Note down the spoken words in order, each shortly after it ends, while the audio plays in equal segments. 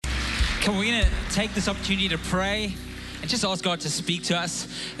Come on, we're going to take this opportunity to pray and just ask God to speak to us.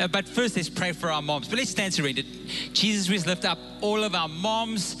 But first, let's pray for our moms. But let's stand surrendered. Jesus, we lift up all of our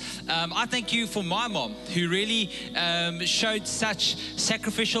moms. I thank you for my mom, who really showed such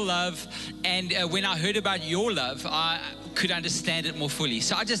sacrificial love. And when I heard about your love, I could understand it more fully.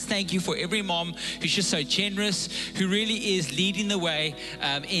 So I just thank you for every mom who's just so generous, who really is leading the way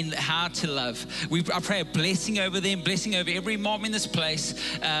in how to love. I pray a blessing over them, blessing over every mom in this place,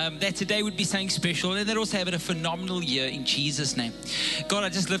 that today would be something special, and that also have a phenomenal year in Jesus' name. God, I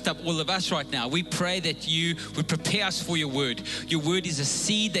just lift up all of us right now. We pray that you would prepare us for your word. Your word is a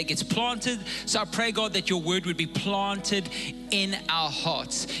seed that gets planted. So I pray, God, that your word would be planted in our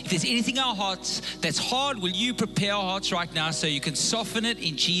hearts. If there's anything in our hearts that's hard, will you prepare our hearts right now so you can soften it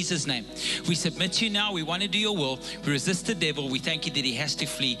in Jesus' name. We submit to you now. We want to do your will. We resist the devil. We thank you that he has to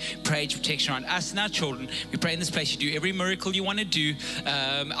flee. Pray protection around us and our children. We pray in this place you do every miracle you want to do.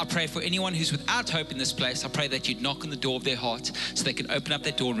 I pray for anyone who's without hope in this place. I pray that you'd knock on the door of their heart so they can open up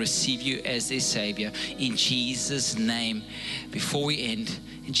that door and receive you as their Savior. In Jesus' name. Before we end,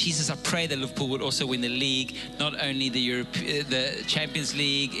 and Jesus, I pray that Liverpool would also win the league, not only the Champions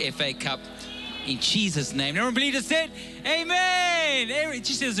League, FA Cup, in Jesus' name. Everyone believe it said, amen.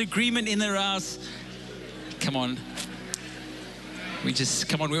 Just there's agreement in the house. Come on.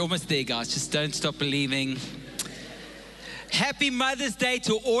 We're almost there, guys. Just don't stop believing. Happy Mother's Day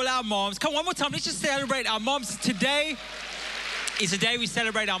to all our moms. Come on, one more time. Let's just celebrate our moms. Today is the day we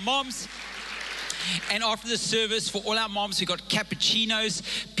celebrate our moms. And after the service, for all our moms, we got cappuccinos,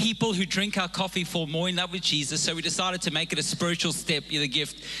 people who drink our coffee fall more in love with Jesus. So we decided to make it a spiritual step, the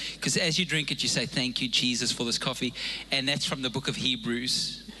gift. Because as you drink it, you say, thank you, Jesus, for this coffee. And that's from the book of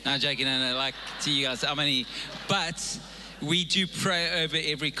Hebrews. No, joking, no, like to you guys, how many? But we do pray over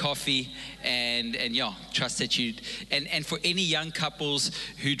every coffee, and yeah, trust that you, and for any young couples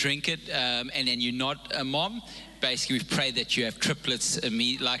who drink it, and then you're not a mom, basically we pray that you have triplets, or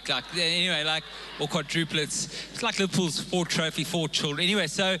quadruplets. It's like Liverpool's 4 children. Anyway,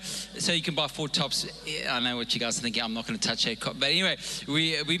 so you can buy 4 tops. I know what you guys are thinking. I'm not going to touch that. But anyway,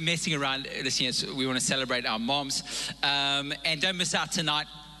 we're messing around. Listen, we want to celebrate our moms. And don't miss out tonight.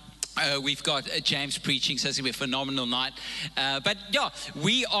 We've got James preaching, so it's going to be a phenomenal night. But yeah,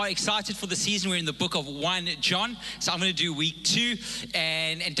 we are excited for the season. We're in the book of 1 John. So I'm going to do week 2.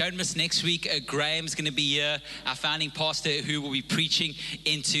 And don't miss next week. Graham's going to be here, our founding pastor, who will be preaching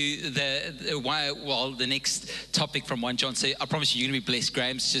into the next topic from 1 John. So I promise you, you're going to be blessed.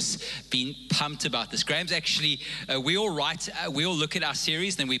 Graham's just been pumped about this. Graham's actually, we all look at our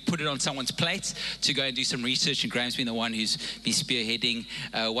series, then we put it on someone's plate to go and do some research. And Graham's been the one who's been spearheading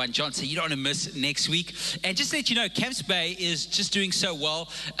 1 John. So you don't want to miss next week. And just to let you know, Camps Bay is just doing so well.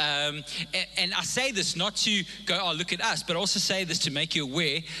 And I say this not to go, oh, look at us, but also say this to make you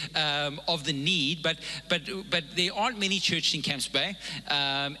aware of the need. But there aren't many churches in Camps Bay.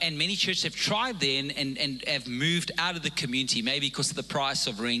 And many churches have tried there and have moved out of the community, maybe because of the price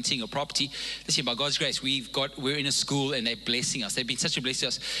of renting or property. Listen, by God's grace, we're in a school and they're blessing us. They've been such a blessing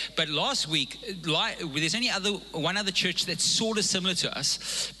to us. But last week, there's only one other church that's sort of similar to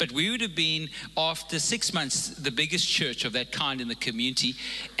us, but we would have been, after 6 months, the biggest church of that kind in the community.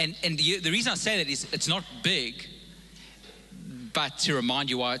 And the reason I say that is it's not big, but to remind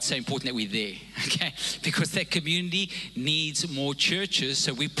you why it's so important that we're there, okay? Because that community needs more churches.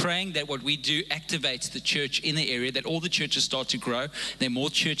 So we're praying that what we do activates the church in the area, that all the churches start to grow, then more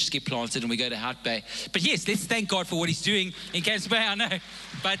churches get planted, and we go to Hout Bay. But yes, let's thank God for what he's doing in Camps Bay, I know.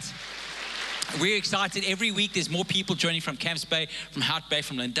 But we're excited. Every week there's more people joining from Camps Bay, from Hout Bay,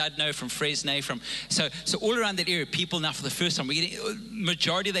 from Llandudno, from Fresno, so all around that area, people now for the first time. We're getting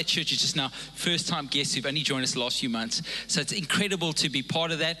majority of that church is just now first-time guests who've only joined us the last few months. So it's incredible to be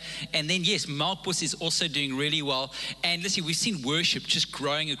part of that. And then yes, Melkbos is also doing really well. And listen, we've seen worship just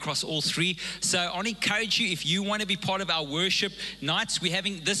growing across all 3. So I want to encourage you, if you want to be part of our worship nights, we're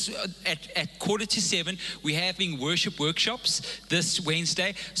having this at 6:45. We're having worship workshops this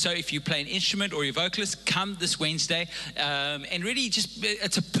Wednesday. So if you play an instrument or your vocalist, come this Wednesday, and really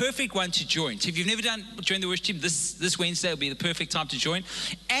it's a perfect one to join. So if you've never joined the worship team, this Wednesday will be the perfect time to join.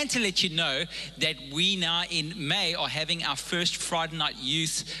 And to let you know that we now in May are having our first Friday night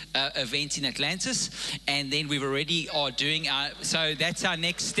youth event in Atlantis, and then we've already are doing so that's our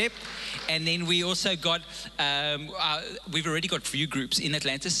next step. And then we also got we've already got few groups in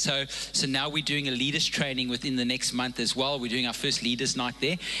Atlantis, so now we're doing a leaders training within the next month as well. We're doing our first leaders night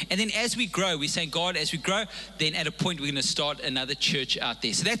there, and then as we grow, grow. We're saying, God, as we grow, then at a point we're going to start another church out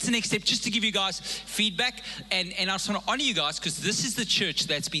there. So that's the next step, just to give you guys feedback. And I just want to honor you guys, because this is the church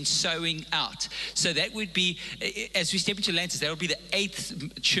that's been sowing out. So that would be, as we step into Lantis, that will be the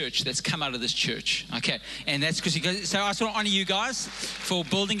 8th church that's come out of this church. Okay, and that's because so I just want to honor you guys for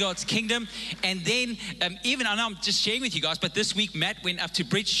building God's kingdom. And then even, I know I'm just sharing with you guys, but this week Matt went up to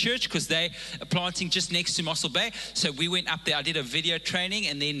Bridge Church because they are planting just next to Mossel Bay. So we went up there. I did a video training,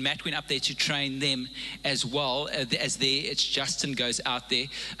 and then Matt went up there to train them as well. It's Justin goes out there,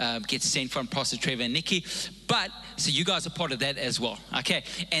 gets sent from Pastor Trevor and Nikki. But so you guys are part of that as well, okay?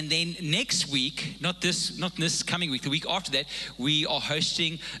 And then next week, not this coming week, the week after that, we are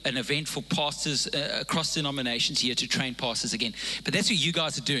hosting an event for pastors across denominations here to train pastors again. But that's what you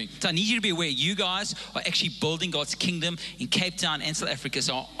guys are doing. So I need you to be aware, you guys are actually building God's kingdom in Cape Town and South Africa.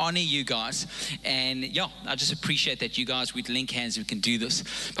 So I honor you guys, and yeah, I just appreciate that you guys would link hands. We can do this.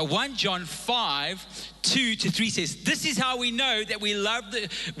 But 1 John 5:2-3 says, "This is how we know that we love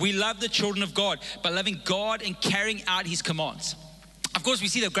the children of God, by loving God and carrying out His commands." Of course, we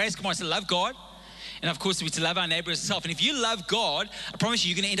see the greatest command is to love God, and of course, we're to love our neighbor as ourselves. And if you love God, I promise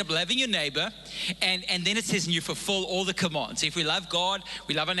you're going to end up loving your neighbor. And then it says, and you fulfill all the commands. So if we love God,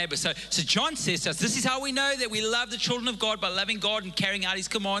 we love our neighbor. So John says to us, this is how we know that we love the children of God, by loving God and carrying out His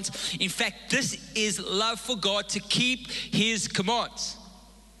commands. In fact, this is love for God, to keep His commands.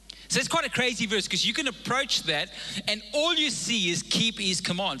 So it's quite a crazy verse, because you can approach that and all you see is keep His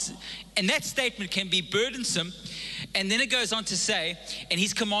commands. And that statement can be burdensome. And then it goes on to say, and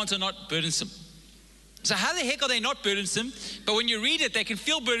His commands are not burdensome. So how the heck are they not burdensome? But when you read it, they can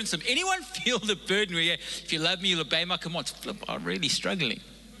feel burdensome. Anyone feel the burden where, if you love me, you'll obey my commands? Flip, I'm really struggling.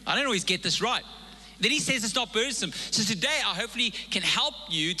 I don't always get this right. Then he says it's not burdensome. So today I hopefully can help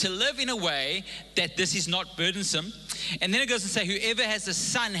you to live in a way that this is not burdensome. And then it goes to say, whoever has the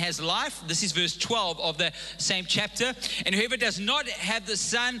Son has life. This is verse 12 of the same chapter. And whoever does not have the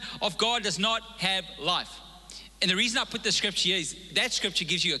Son of God does not have life. And the reason I put the scripture here is that scripture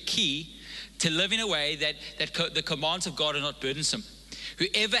gives you a key to live in a way that the commands of God are not burdensome.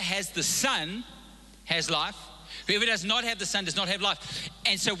 Whoever has the Son has life. Whoever does not have the Son does not have life.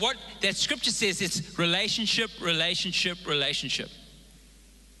 And so what that scripture says, it's relationship, relationship, relationship.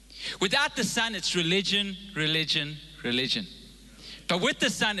 Without the Son, it's religion, religion, religion. But with the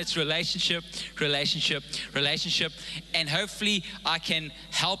Son, it's relationship, relationship, relationship. And hopefully I can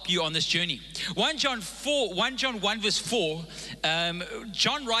help you on this journey. 1 John 1 verse 4,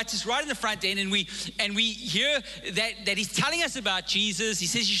 John writes this right in the front end, and we hear that he's telling us about Jesus. He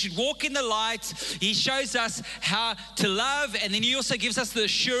says you should walk in the light. He shows us how to love, and then he also gives us the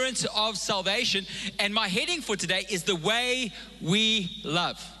assurance of salvation. And my heading for today is the way we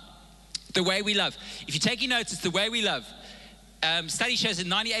love. The way we love. If you're taking notes, it's the way we love. Study shows that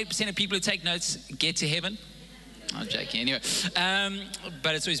 98% of people who take notes get to heaven. I'm joking anyway.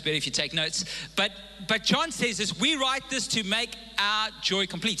 But it's always better if you take notes. But John says this, we write this to make our joy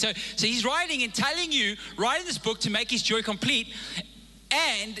complete. So he's writing and telling you, writing this book to make his joy complete.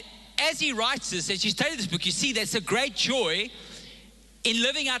 And as he writes this, as you study this book, you see there's a great joy in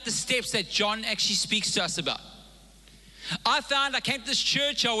living out the steps that John actually speaks to us about. I came to this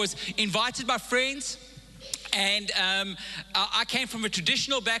church, I was invited by friends. And I came from a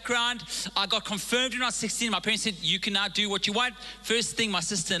traditional background. I got confirmed when I was 16. My parents said, you can now do what you want. First thing my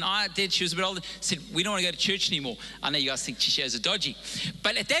sister and I did, she was a bit older, said, we don't want to go to church anymore. I know you guys think Chisha's a dodgy.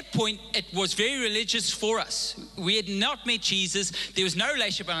 But at that point, it was very religious for us. We had not met Jesus. There was no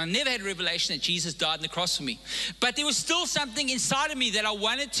relationship, and I never had a revelation that Jesus died on the cross for me. But there was still something inside of me that I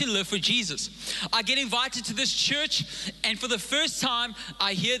wanted to live for Jesus. I get invited to this church, and for the first time,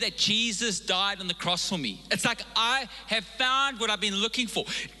 I hear that Jesus died on the cross for me. It's like I have found what I've been looking for.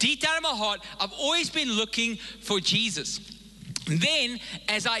 Deep down in my heart, I've always been looking for Jesus. Then,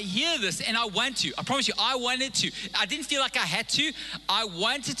 as I hear this, and I promise you, I wanted to. I didn't feel like I had to. I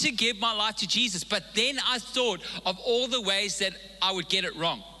wanted to give my life to Jesus. But then I thought of all the ways that I would get it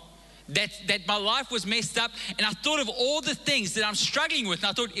wrong. That my life was messed up. And I thought of all the things that I'm struggling with. And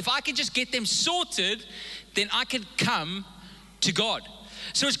I thought, if I could just get them sorted, then I could come to God.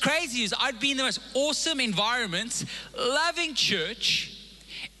 So what's crazy is I'd be in the most awesome environments, loving church,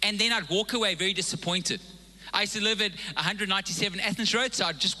 and then I'd walk away very disappointed. I used to live at 197 Athens Road, so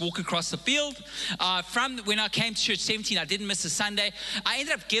I'd just walk across the field. From when I came to church 17, I didn't miss a Sunday. I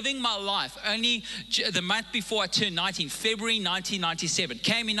ended up giving my life only the month before I turned 19, February 1997.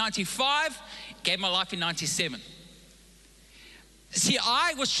 Came in 95, gave my life in 97. See,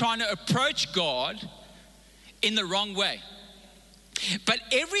 I was trying to approach God in the wrong way. But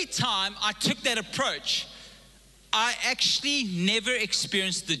every time I took that approach, I actually never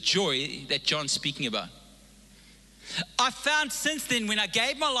experienced the joy that John's speaking about. I found since then, when I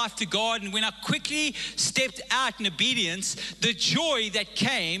gave my life to God and when I quickly stepped out in obedience, the joy that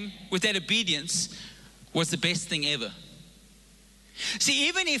came with that obedience was the best thing ever. See,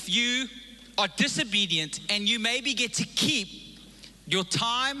 even if you are disobedient and you maybe get to keep your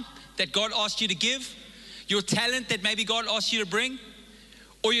time that God asked you to give, your talent that maybe God asked you to bring,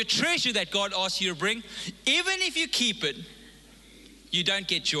 or your treasure that God asked you to bring, even if you keep it, you don't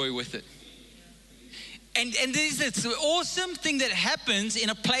get joy with it. And there's this awesome thing that happens in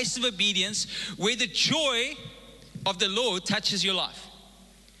a place of obedience where the joy of the Lord touches your life.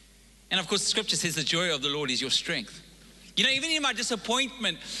 And of course, the scripture says the joy of the Lord is your strength. You know, even in my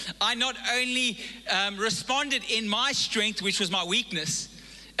disappointment, I not only responded in my strength, which was my weakness.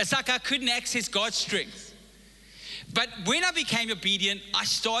 It's like I couldn't access God's strength. But when I became obedient, I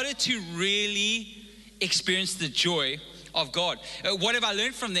started to really experience the joy of God. What have I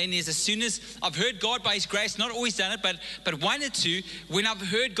learned from then is, as soon as I've heard God by His grace, not always done it, but wanted to, when I've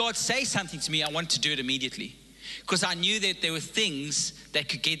heard God say something to me, I want to do it immediately. Because I knew that there were things that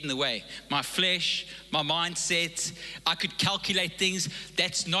could get in the way. My flesh, my mindset, I could calculate things.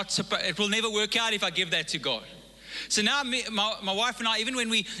 That's not supposed, it will never work out if I give that to God. So now my wife and I, even when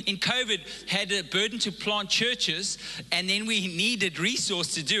we in COVID had a burden to plant churches and then we needed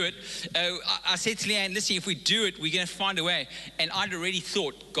resource to do it, I said to Leanne, listen, if we do it, we're going to find a way. And I'd already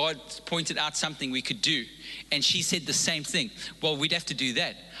thought God pointed out something we could do. And she said the same thing. Well, we'd have to do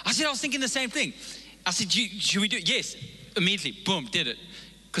that. I said, I was thinking the same thing. I said, should we do it? Yes. Immediately, boom, did it.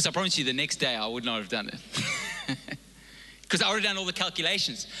 Because I promise you the next day I would not have done it. Because I already done all the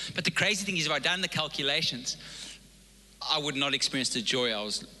calculations. But the crazy thing is, if I'd done the calculations, I would not experience the joy I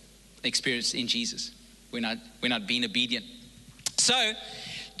was experienced in Jesus when I'd been obedient. So,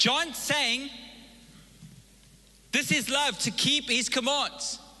 John's saying, this is love, to keep His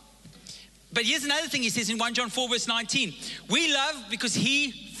commands. But here's another thing he says in 1 John 4 verse 19. We love because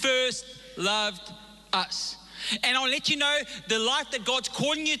He first loved us. And I'll let you know, the life that God's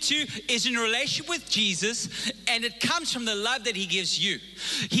calling you to is in a relationship with Jesus, and it comes from the love that He gives you.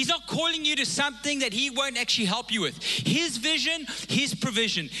 He's not calling you to something that He won't actually help you with. His vision, His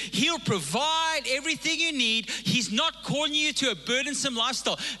provision. He'll provide everything you need. He's not calling you to a burdensome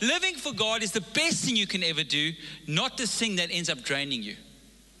lifestyle. Living for God is the best thing you can ever do, not the thing that ends up draining you.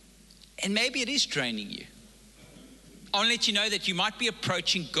 And maybe it is draining you. I'll let you know that you might be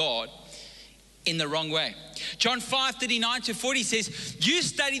approaching God in the wrong way. John 5:39-40 says, you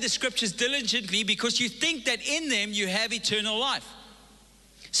study the scriptures diligently because you think that in them you have eternal life.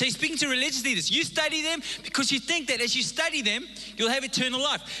 So he's speaking to religious leaders. You study them because you think that as you study them, you'll have eternal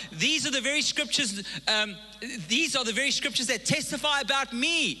life. These are the very scriptures. These are the very scriptures that testify about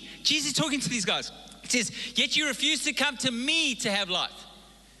me. Jesus is talking to these guys. It says, yet you refuse to come to me to have life.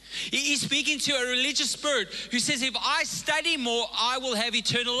 He's speaking to a religious spirit who says, if I study more, I will have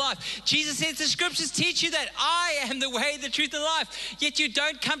eternal life. Jesus says, the scriptures teach you that I am the way, the truth, and life. Yet you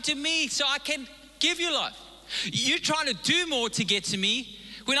don't come to me so I can give you life. You're trying to do more to get to me,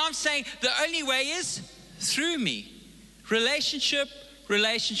 when I'm saying the only way is through me. Relationship,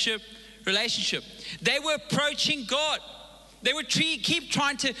 relationship, relationship. They were approaching God. They were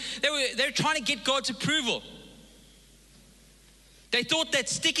trying to get God's approval. They thought that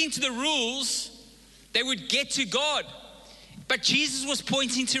sticking to the rules, they would get to God. But Jesus was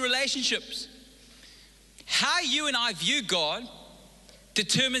pointing to relationships. How you and I view God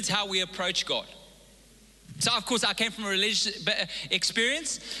determines how we approach God. So, of course, I came from a religious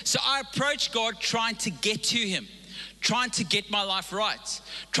experience. So I approached God trying to get to Him, trying to get my life right,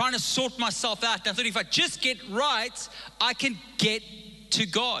 trying to sort myself out. And I thought, if I just get right, I can get to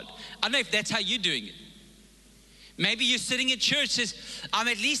God. I don't know if that's how you're doing it. Maybe you're sitting in church, says, I'm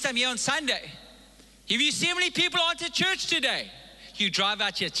here on Sunday. If you see how many people aren't at church today, you drive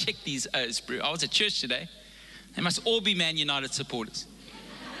out here, check these O's, bro. I was at church today. They must all be Man United supporters.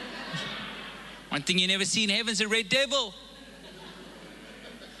 One thing you never see in heaven is a red devil.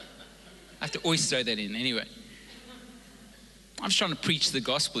 I have to always throw that in anyway. I'm just trying to preach the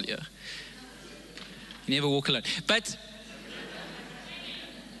gospel here. You never walk alone. But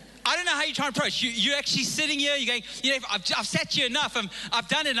I don't know how you're trying to approach. You're actually sitting here, you're going, I've sat here enough, I've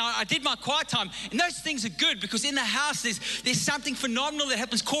done it, I did my quiet time. And those things are good because in the house there's something phenomenal that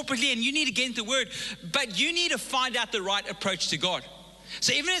happens corporately and you need to get into the Word. But you need to find out the right approach to God.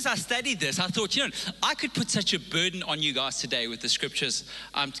 So even as I studied this, I thought, I could put such a burden on you guys today with the scriptures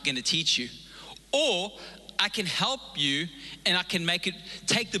I'm going to teach you. Or I can help you and I can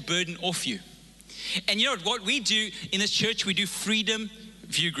take the burden off you. And what we do in this church, we do freedom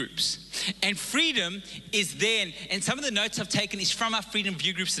view groups. And freedom is then, and some of the notes I've taken is from our freedom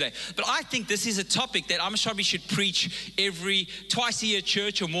view groups today. But I think this is a topic that I'm sure we should preach twice a year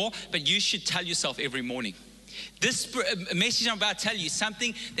church or more, but you should tell yourself every morning. This message I'm about to tell you is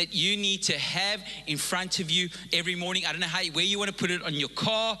something that you need to have in front of you every morning. I don't know where you want to put it on your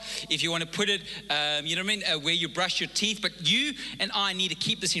car, if you want to put it, where you brush your teeth, but you and I need to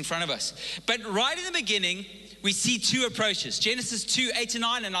keep this in front of us. But right in the beginning, we see two approaches. Genesis 2, 8 to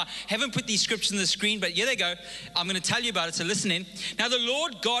 9, and I haven't put these scriptures on the screen, but here they go. I'm going to tell you about it, so listen in. Now the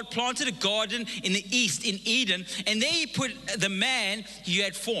Lord God planted a garden in the east, in Eden, and there he put the man he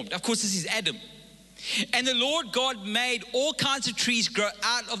had formed. Of course, this is Adam. And the Lord God made all kinds of trees grow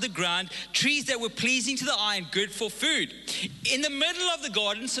out of the ground, trees that were pleasing to the eye and good for food. In the middle of the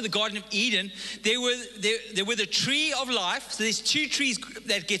garden, so the Garden of Eden, there were the tree of life. So there's two trees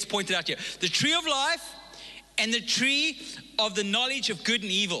that gets pointed out here. The tree of life and the tree of the knowledge of good and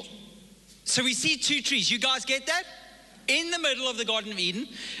evil. So we see two trees. You guys get that? In the middle of the Garden of Eden.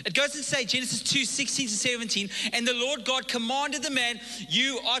 It goes to say, Genesis 2, 16 to 17, and the Lord God commanded the man,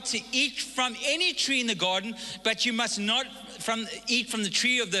 you are to eat from any tree in the garden, but you must not eat from the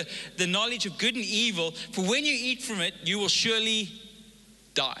tree of the knowledge of good and evil, for when you eat from it, you will surely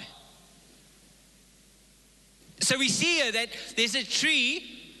die. So we see here that there's a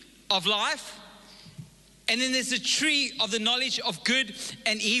tree of life, and then there's a tree of the knowledge of good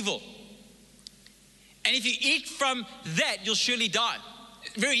and evil. And if you eat from that, you'll surely die.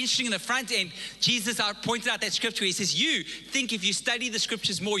 Very interesting in the front end, Jesus pointed out that scripture. He says, you think if you study the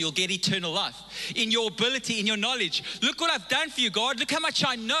scriptures more, you'll get eternal life. In your ability, in your knowledge. Look what I've done for you, God. Look how much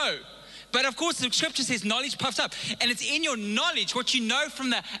I know. But of course, the scripture says knowledge puffs up. And it's in your knowledge, what you know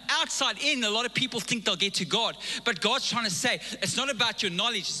from the outside in. A lot of people think they'll get to God. But God's trying to say, it's not about your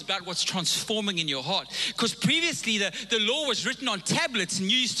knowledge, it's about what's transforming in your heart. Because previously, the law was written on tablets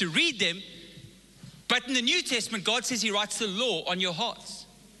and you used to read them. But in the New Testament, God says he writes the law on your hearts.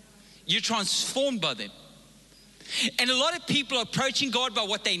 You're transformed by them. And a lot of people are approaching God by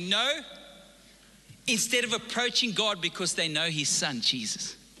what they know instead of approaching God because they know his son,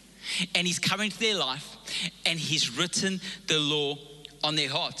 Jesus. And he's come into their life and he's written the law on their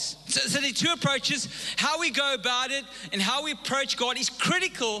hearts. So there are two approaches. How we go about it and how we approach God is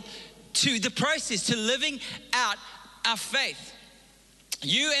critical to the process, to living out our faith.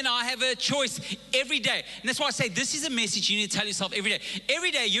 You and I have a choice every day. And that's why I say this is a message you need to tell yourself every day.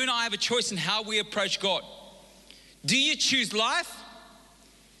 Every day, you and I have a choice in how we approach God. Do you choose life?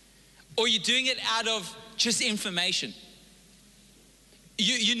 Or are you doing it out of just information?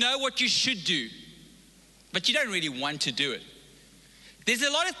 You know what you should do, but you don't really want to do it. There's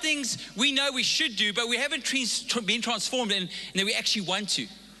a lot of things we know we should do, but we haven't been transformed and that we actually want to.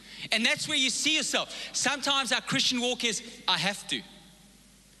 And that's where you see yourself. Sometimes our Christian walk is, I have to.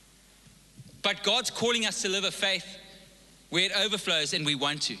 But God's calling us to live a faith where it overflows and we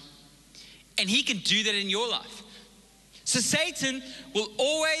want to. And he can do that in your life. So Satan will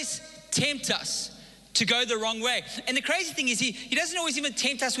always tempt us to go the wrong way. And the crazy thing is he doesn't always even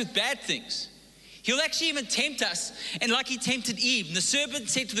tempt us with bad things. He'll actually even tempt us. And like he tempted Eve, and the serpent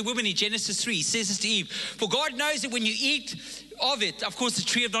said to the woman in Genesis 3, he says this to Eve, for God knows that when you eat of it, of course the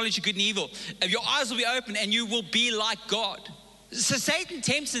tree of knowledge of good and evil, your eyes will be open and you will be like God. So Satan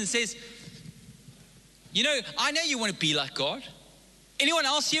tempts and says, you know, I know you want to be like God. Anyone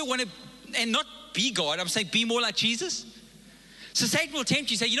else here want to, and not be God, I'm saying be more like Jesus? So Satan will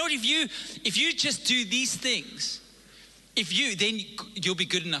tempt you, say, you know what, if you just do these things, then you'll be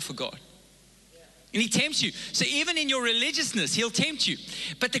good enough for God. And he tempts you. So even in your religiousness, he'll tempt you.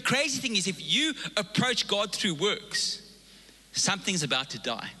 But the crazy thing is if you approach God through works, something's about to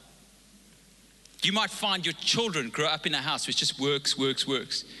die. You might find your children grow up in a house which just works,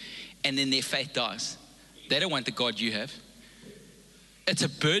 and then their faith dies. They don't want the God you have. It's a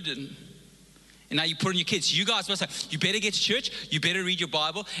burden. And now you put on your kids. You guys must say, you better get to church. You better read your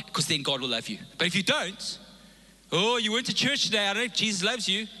Bible because then God will love you. But if you don't, you went to church today. I don't know if Jesus loves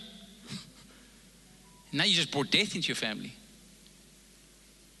you. Now you just brought death into your family.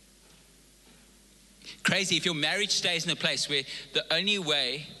 Crazy if your marriage stays in a place where the only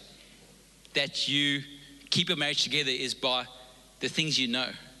way that you keep a marriage together is by the things you know,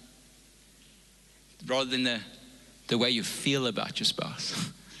 rather than the way you feel about your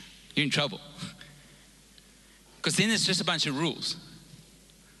spouse. You're in trouble. Because then it's just a bunch of rules.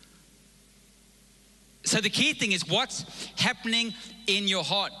 So the key thing is what's happening in your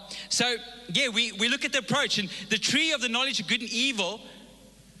heart. So yeah, we look at the approach, and the tree of the knowledge of good and evil,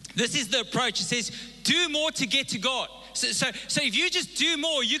 this is the approach. It says, do more to get to God. So if you just do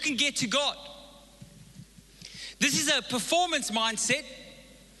more, you can get to God. This is a performance mindset.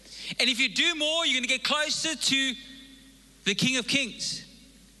 And if you do more, you're going to get closer to the King of Kings.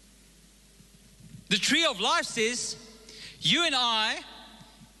 The tree of life says, you and I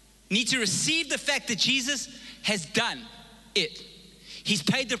need to receive the fact that Jesus has done it. He's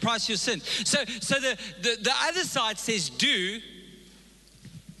paid the price for your sins. So the other side says do.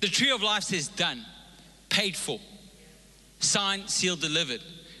 The tree of life says done, paid for, signed, sealed, delivered,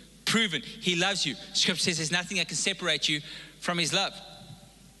 proven. He loves you. Scripture says there's nothing that can separate you from his love.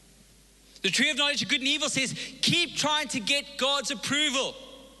 The tree of knowledge of good and evil says keep trying to get God's approval.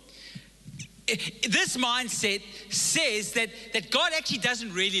 This mindset says that God actually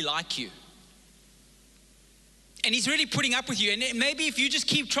doesn't really like you. And he's really putting up with you. And maybe if you just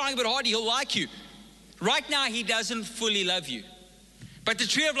keep trying a bit harder, he'll like you. Right now, he doesn't fully love you. But the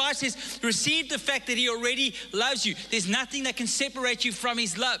tree of life says, receive the fact that he already loves you. There's nothing that can separate you from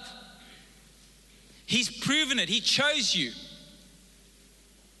his love. He's proven it. He chose you.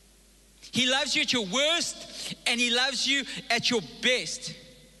 He loves you at your worst, and he loves you at your best.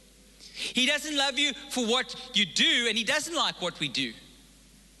 He doesn't love you for what you do, and he doesn't like what we do,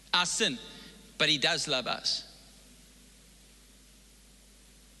 our sin, but he does love us.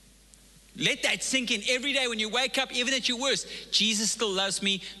 Let that sink in every day when you wake up, even at your worst. Jesus still loves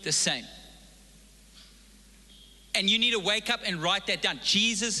me the same. And you need to wake up and write that down.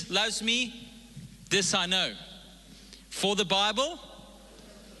 Jesus loves me, this I know. For the Bible,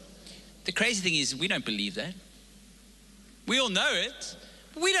 the crazy thing is we don't believe that. We all know it,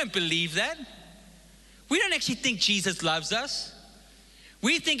 but we don't believe that. We don't actually think Jesus loves us.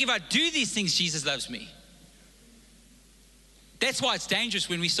 We think if I do these things, Jesus loves me. That's why it's dangerous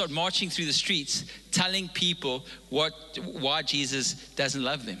when we start marching through the streets telling people why Jesus doesn't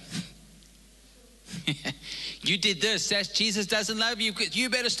love them. You did this, that's Jesus doesn't love you, you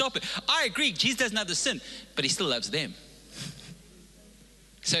better stop it. I agree, Jesus doesn't have the sin, but he still loves them.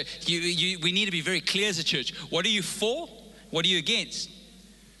 So we need to be very clear as a church. What are you for? What are you against?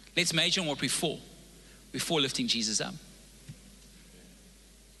 Let's major on what we're for. We're for lifting Jesus up.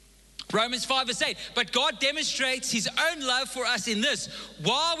 Romans 5:8, but God demonstrates his own love for us in this.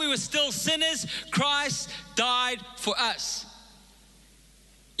 While we were still sinners, Christ died for us.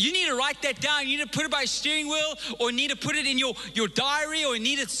 You need to write that down. You need to put it by a steering wheel, or you need to put it in your diary, or you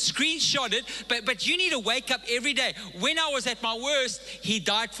need to screenshot it. But you need to wake up every day. When I was at my worst, he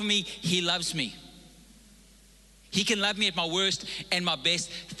died for me. He loves me. He can love me at my worst and my best.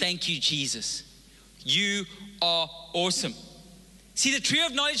 Thank you, Jesus. You are awesome. See, the tree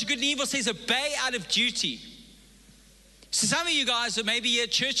of knowledge of good and evil says obey out of duty. So some of you guys are maybe here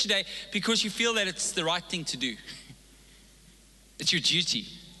at church today because you feel that it's the right thing to do. It's your duty.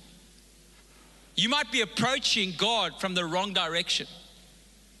 You might be approaching God from the wrong direction.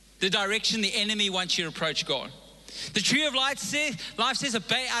 The direction the enemy wants you to approach God. The tree of life says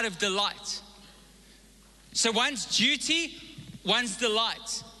obey out of delight. So one's duty, one's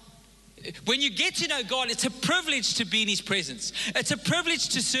delight. When you get to know God, it's a privilege to be in his presence. It's a privilege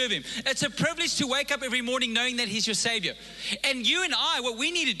to serve him. It's a privilege to wake up every morning knowing that he's your Savior. And you and I, what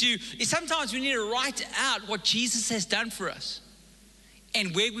we need to do is sometimes we need to write out what Jesus has done for us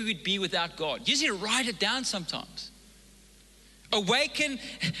and where we would be without God. You just need to write it down sometimes. Awaken,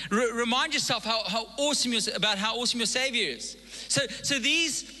 remind yourself how awesome your Savior is. So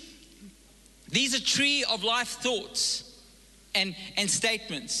these are tree of life thoughts and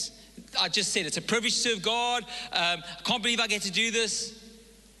statements. I just said it's a privilege to serve God. I can't believe I get to do this.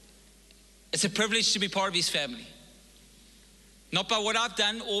 It's a privilege to be part of his family. Not by what I've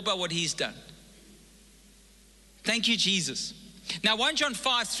done or by what he's done. Thank you, Jesus. Now 1 John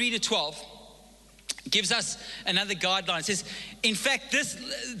 5:3-12 gives us another guideline. It says, in fact, this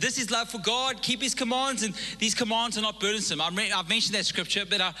is love for God. Keep his commands, and these commands are not burdensome. I've mentioned that scripture,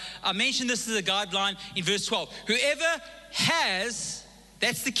 but I mentioned this as a guideline in verse 12. Whoever has,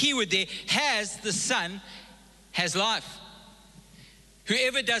 that's the key word there, has the Son, has life.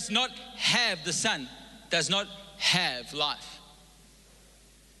 Whoever does not have the Son does not have life.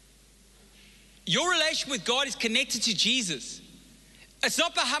 Your relationship with God is connected to Jesus. It's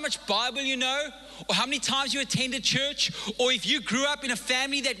not about how much Bible you know, or how many times you attended church, or if you grew up in a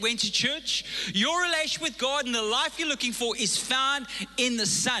family that went to church. Your relationship with God and the life you're looking for is found in the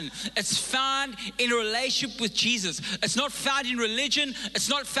Son. It's found in a relationship with Jesus. It's not found in religion. It's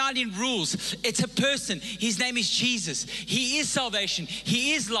not found in rules. It's a person. His name is Jesus. He is salvation.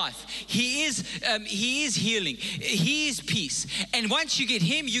 He is life. He is healing. He is peace. And once you get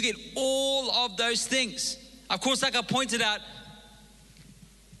him, you get all of those things. Of course, like I pointed out,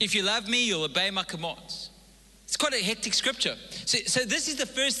 if you love me, you'll obey my commands. It's quite a hectic scripture. So this is the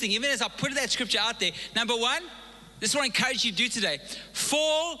first thing. Even as I put that scripture out there, number one, This is what I encourage you to do today.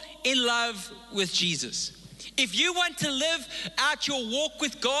 Fall in love with Jesus. If you want to live out your walk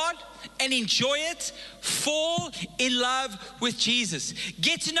with God and enjoy it, fall in love with Jesus.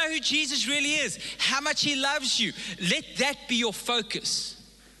 Get to know who Jesus really is, how much he loves you. Let that be your focus.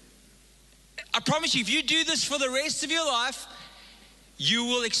 I promise you, if you do this for the rest of your life, you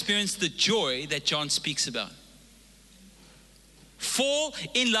will experience the joy that John speaks about. Fall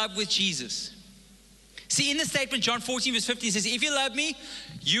in love with Jesus. See, in the statement, John 14 verse 15 says, if you love me,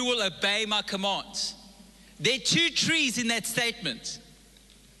 you will obey my commands. There are two trees in that statement.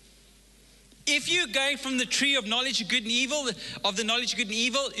 If you're going from the tree of knowledge of good and evil,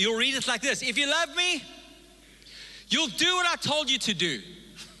 you'll read it like this. If you love me, you'll do what I told you to do.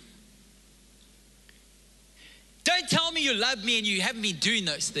 Don't tell me you love me and you haven't been doing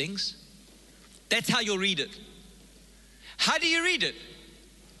those things. That's how you'll read it. How do you read it?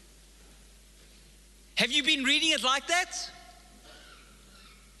 Have you been reading it like that?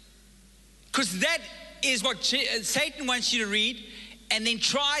 Because that is what Satan wants you to read, and then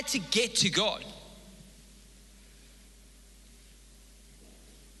try to get to God.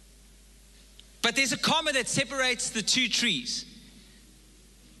 But there's a comma that separates the two trees.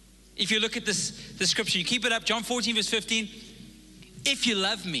 If you look at the scripture, you keep it up, John 14 verse 15. If you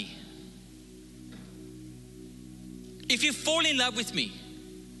love me, if you fall in love with me,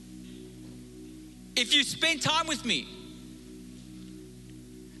 if you spend time with me,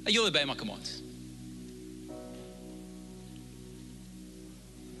 you'll obey my commands.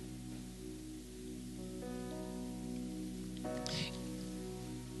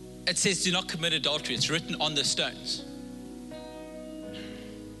 It says, do not commit adultery. It's written on the stones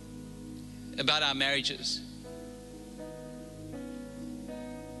about our marriages.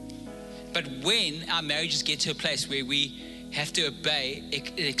 But when our marriages get to a place where we have to obey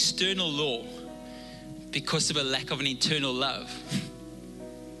an external law because of a lack of an internal love,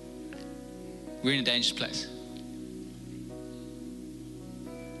 we're in a dangerous place.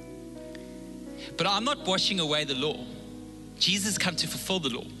 But I'm not washing away the law. Jesus come to fulfill the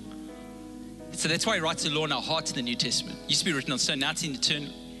law. So that's why he writes the law in our hearts in the New Testament. It used to be written on stone, now it's in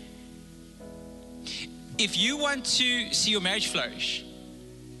eternal. If you want to see your marriage flourish,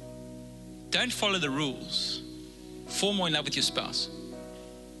 don't follow the rules. Fall more in love with your spouse.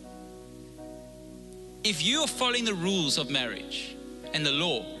 If you are following the rules of marriage and the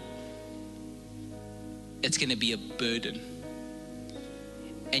law, it's going to be a burden.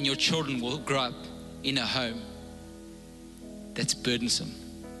 And your children will grow up in a home that's burdensome.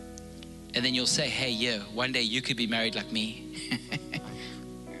 And then you'll say, hey, yeah, one day you could be married like me.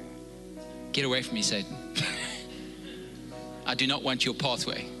 Get away from me, Satan. I do not want your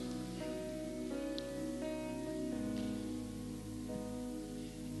pathway.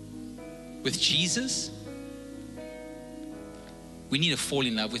 With Jesus, we need to fall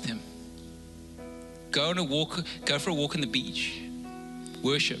in love with him. Go for a walk on the beach.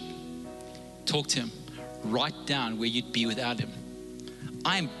 Worship. Talk to him. Write down where you'd be without him.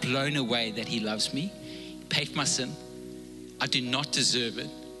 I am blown away that he loves me. He paid for my sin. I do not deserve it.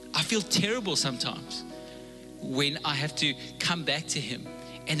 I feel terrible sometimes when I have to come back to him.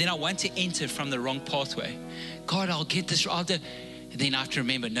 And then I want to enter from the wrong pathway. God, I'll get this. And then I have to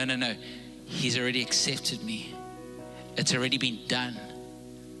remember, no. He's already accepted me. It's already been done.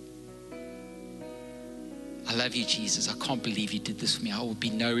 I love you, Jesus. I can't believe you did this for me. I would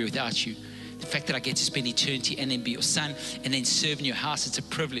be nowhere without you. The fact that I get to spend eternity and then be your son and then serve in your house, it's a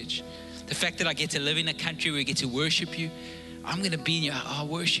privilege. The fact that I get to live in a country where we get to worship you, I'm going to be in your house. I'll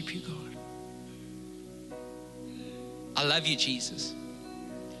worship you, God. I love you, Jesus.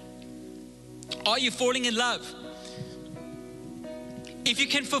 Are you falling in love? If you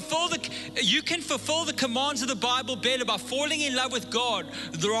can fulfill the commands of the Bible better by falling in love with God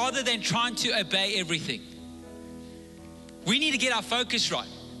rather than trying to obey everything. We need to get our focus right.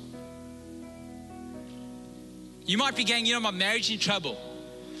 You might be going, my marriage is in trouble.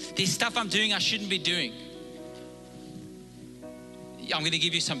 There's stuff I'm doing I shouldn't be doing. I'm going to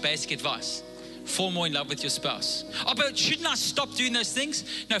give you some basic advice. Fall more in love with your spouse. Oh, but shouldn't I stop doing those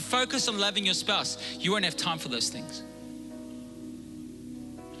things? No, focus on loving your spouse. You won't have time for those things.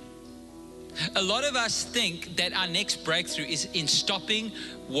 A lot of us think that our next breakthrough is in stopping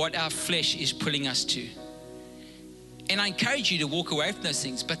what our flesh is pulling us to. And I encourage you to walk away from those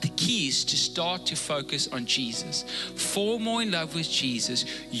things, but the key is to start to focus on Jesus. Fall more in love with Jesus,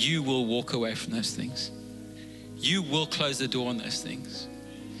 you will walk away from those things. You will close the door on those things.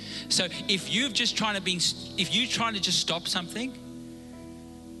 So if you're trying to just stop something,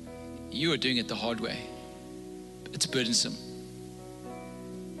 you are doing it the hard way. It's burdensome.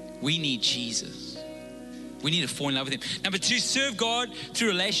 We need Jesus. We need to fall in love with him. Number 2, serve God through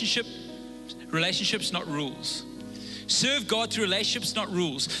relationships, not rules. Serve God through relationships, not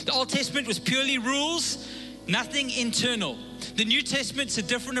rules. The Old Testament was purely rules, nothing internal. The New Testament's a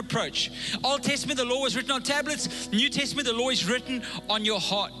different approach. Old Testament, the law was written on tablets. New Testament, the law is written on your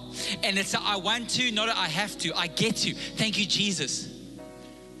heart. And it's a I want to, not a I have to. I get to. Thank you, Jesus.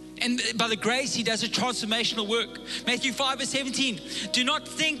 And by the grace, he does a transformational work. Matthew 5:17. Do not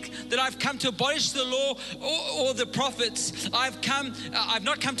think that I've come to abolish the law or the prophets. I've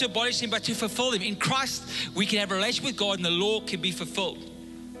not come to abolish them, but to fulfill them. In Christ, we can have a relationship with God and the law can be fulfilled.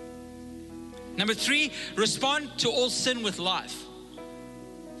 Number 3, respond to all sin with life.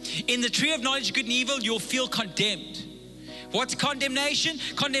 In the tree of knowledge of good and evil, you'll feel condemned. What's condemnation?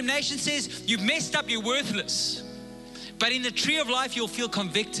 Condemnation says you've messed up, you're worthless. But in the tree of life, you'll feel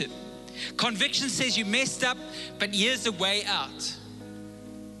convicted. Conviction says you messed up, but here's the way out.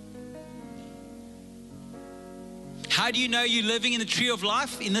 How do you know you're living in the tree of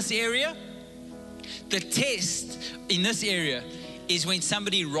life in this area? The test in this area is when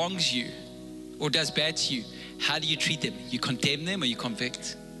somebody wrongs you or does bad to you. How do you treat them? You condemn them or you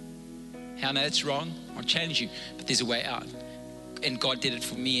convict? How no, that's wrong. I'll challenge you, but there's a way out. And God did it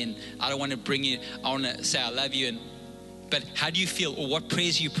for me, and I don't want to bring you, I want to say I love you, but how do you feel, or what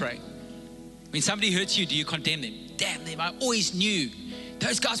prayers are you praying? When somebody hurts you, do you condemn them? Damn them, I always knew.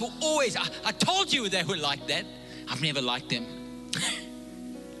 Those guys were always, I told you they were like that. I've never liked them.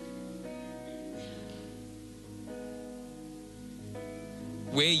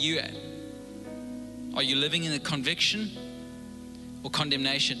 Where are you at? Are you living in the conviction or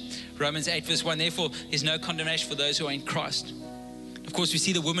condemnation? Romans 8:1, therefore there's no condemnation for those who are in Christ. Of course, we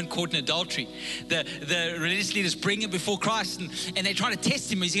see the woman caught in adultery. The religious leaders bring him before Christ and they're trying to test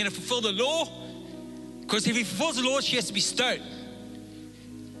him. Is he going to fulfill the law? Because if he fulfills the law, she has to be stoned.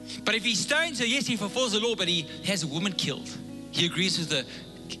 But if he stones her, yes, he fulfills the law, but he has a woman killed. He agrees with the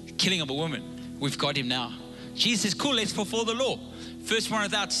killing of a woman. We've got him now. Jesus says, cool, let's fulfill the law. First one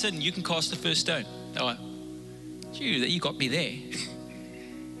without sin, you can cast the first stone. Oh, you got me there.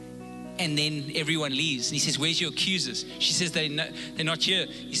 And then everyone leaves. And he says, where's your accusers? She says, they're not here.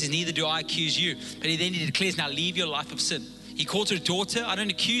 He says, neither do I accuse you. But then he declares, now leave your life of sin. He calls her daughter. I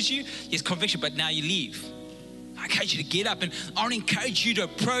don't accuse you. Yes, conviction, but now you leave. I encourage you to get up, and I want to encourage you to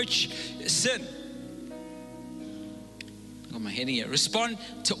approach sin. I got my head in here. Respond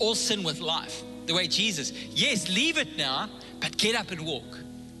to all sin with life. The way Jesus. Yes, leave it now, but get up and walk.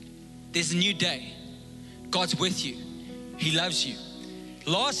 There's a new day. God's with you. He loves you.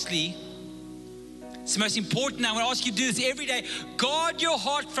 Lastly, it's the most important. I'm going to ask you to do this every day. Guard your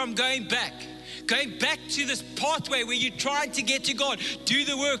heart from going back to this pathway where you're trying to get to God. Do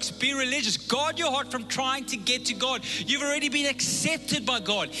the works, be religious. Guard your heart from trying to get to God. You've already been accepted by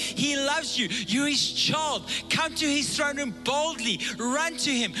God. He loves you. You're his child. Come to his throne room boldly. Run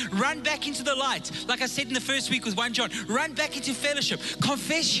to him. Run back into the light. Like I said in the first week with 1 John, run back into fellowship.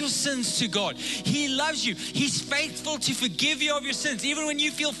 Confess your sins to God. He loves you. He's faithful to forgive you of your sins. Even when you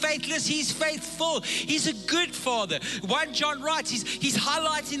feel faithless, he's faithful. He's a good father. 1 John writes, he's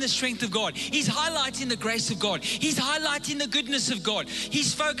highlighting the strength of God. He's highlighting the grace of God. He's highlighting the goodness of God.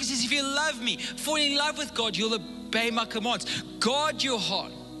 His focus is, if you love me, fall in love with God, you'll obey my commands. Guard your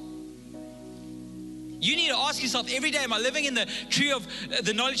heart. You need to ask yourself every day, am I living in the tree of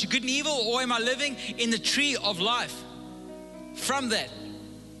the knowledge of good and evil, or am I living in the tree of life? From that.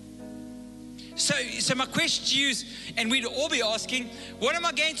 So my question to you is, and we'd all be asking, what am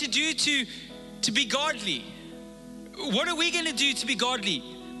I going to do to be godly? What are we going to do to be godly?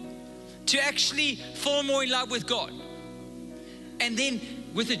 To actually fall more in love with God. And then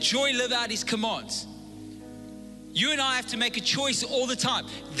with the joy live out his commands. You and I have to make a choice all the time.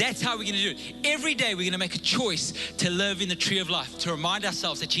 That's how we're going to do it. Every day we're going to make a choice to live in the tree of life, to remind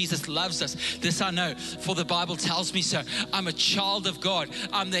ourselves that Jesus loves us. This I know, for the Bible tells me so. I'm a child of God.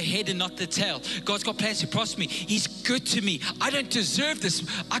 I'm the head and not the tail. God's got plans to prosper me. He's good to me. I don't deserve this.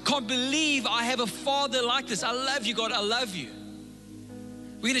 I can't believe I have a father like this. I love you, God. I love you.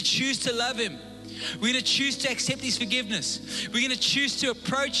 We're going to choose to love him. We're going to choose to accept his forgiveness. We're going to choose to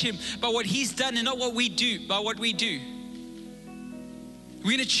approach him by what he's done and not what we do, by what we do.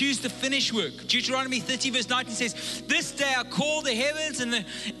 We're going to choose the finished work. Deuteronomy 30:19 says, this day I call the heavens and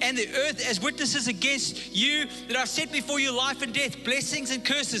the earth as witnesses against you, that I've set before you life and death, blessings and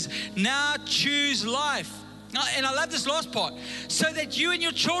curses. Now choose life. And I love this last part. So that you and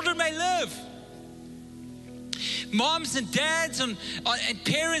your children may live. Moms and dads and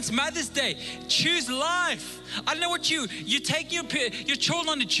parents, Mother's Day, choose life. I don't know what you take your children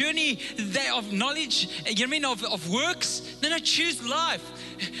on a journey of knowledge, you know what I mean, of works. No, choose life.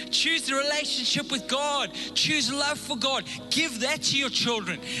 Choose the relationship with God. Choose love for God. Give that to your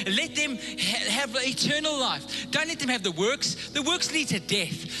children. Let them have eternal life. Don't let them have the works. The works lead to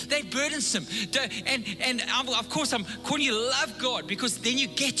death. They're burdensome. And of course, I'm calling you to love God, because then you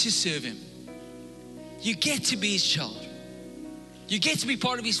get to serve Him. You get to be His child. You get to be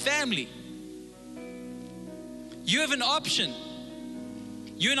part of His family. You have an option.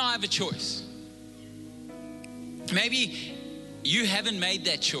 You and I have a choice. Maybe you haven't made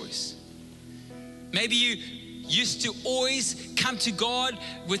that choice. Maybe you used to always come to God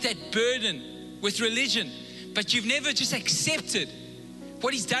with that burden, with religion, but you've never just accepted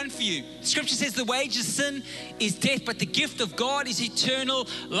what He's done for you. Scripture says the wages of sin is death, but the gift of God is eternal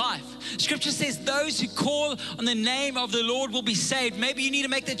life. Scripture says those who call on the name of the Lord will be saved. Maybe you need to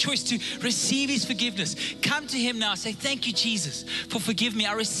make that choice to receive His forgiveness. Come to Him now. Say, thank you, Jesus, for forgiving me.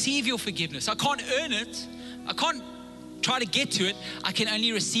 I receive your forgiveness. I can't earn it. I can't try to get to it. I can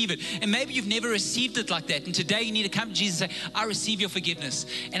only receive it. And maybe you've never received it like that. And today you need to come to Jesus and say, I receive your forgiveness.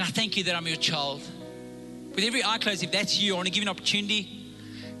 And I thank you that I'm your child. With every eye closed, if that's you, I want to give you an opportunity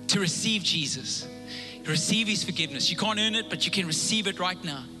to receive Jesus. Receive His forgiveness. You can't earn it, but you can receive it right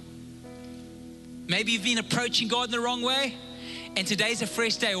now. Maybe you've been approaching God in the wrong way, and today's a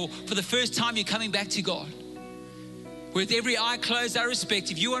fresh day, or for the first time you're coming back to God. With every eye closed, I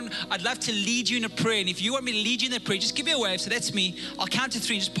respect. If you want, I'd love to lead you in a prayer. And if you want me to lead you in that prayer, just give me a wave. So that's me. I'll count to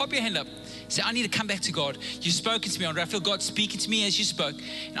 3. Just pop your hand up. Say, I need to come back to God. You've spoken to me, Andre. I feel God speaking to me as you spoke.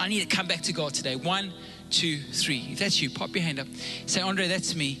 And I need to come back to God today. 1, 2, 3. If that's you, pop your hand up. Say, Andre,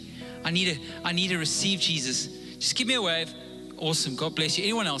 that's me. I need to receive Jesus. Just give me a wave. Awesome. God bless you.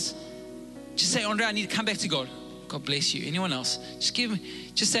 Anyone else? Just say, Andre, I need to come back to God. God bless you. Anyone else?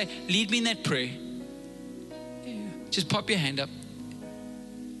 Just say, lead me in that prayer. Just pop your hand up.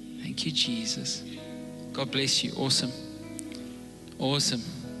 Thank you, Jesus. God bless you. Awesome. Awesome.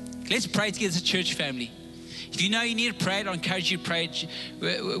 Let's pray together as a church family. If you know you need to pray, I encourage you to pray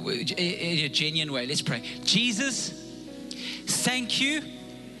in a genuine way. Let's pray. Jesus, thank you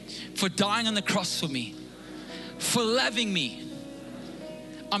for dying on the cross for me, for loving me.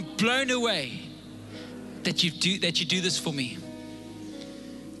 I'm blown away that you do this for me.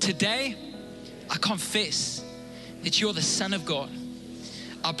 Today, I confess that you're the Son of God.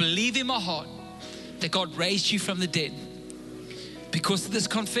 I believe in my heart that God raised you from the dead. Because of this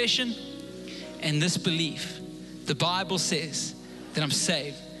confession and this belief, the Bible says that I'm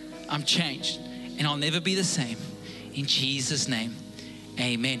saved, I'm changed, and I'll never be the same. In Jesus' name,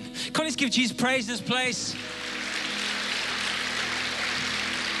 amen. Come on, let's give Jesus praise in this place.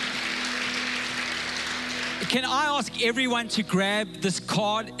 Can I ask everyone to grab this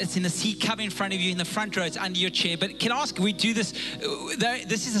card? It's in the seat cover in front of you, in the front row. It's under your chair. But can I ask, we do this?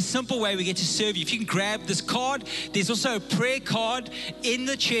 This is a simple way we get to serve you. If you can grab this card, there's also a prayer card in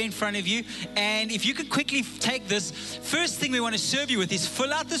the chair in front of you. And if you can quickly take this, first thing we want to serve you with is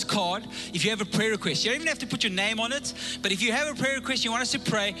fill out this card if you have a prayer request. You don't even have to put your name on it. But if you have a prayer request, you want us to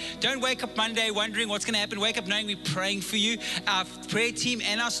pray, don't wake up Monday wondering what's going to happen. Wake up knowing we're praying for you. Our prayer team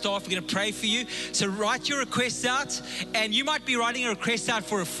and our staff are going to pray for you. So write your request out, and you might be writing a request out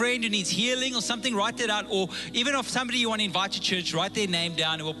for a friend who needs healing or something. Write that out. Or even if somebody you want to invite to church, write their name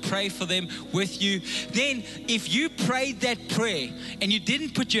down and we'll pray for them with you. Then if you prayed that prayer and you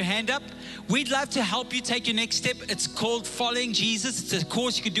didn't put your hand up, we'd love to help you take your next step. It's called Following Jesus. It's a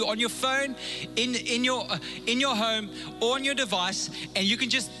course you can do on your phone, in your home, or on your device, and you can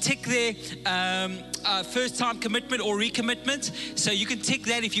just tick there first time commitment or recommitment. So you can tick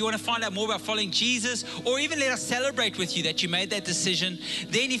that if you want to find out more about following Jesus, or even let us celebrate with you that you made that decision.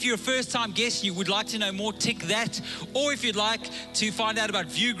 Then if you're a first time guest, you would like to know more, tick that. Or if you'd like to find out about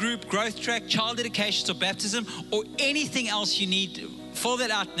View Group, Growth Track, Child Dedications or Baptism, or anything else you need, fill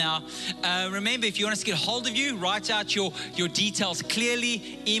that out now. Remember, if you want us to get a hold of you, write out your details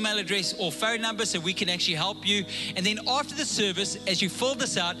clearly, email address or phone number, so we can actually help you. And then after the service, as you fill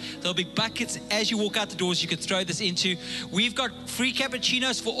this out, there'll be buckets as you walk out the doors you can throw this into. We've got free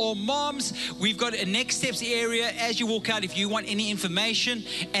cappuccinos for all moms. We've got a next steps area as you walk out if you want any information.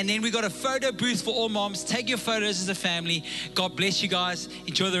 And then we've got a photo booth for all moms. Take your photos as a family. God bless you guys.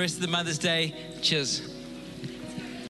 Enjoy the rest of the Mother's Day. Cheers.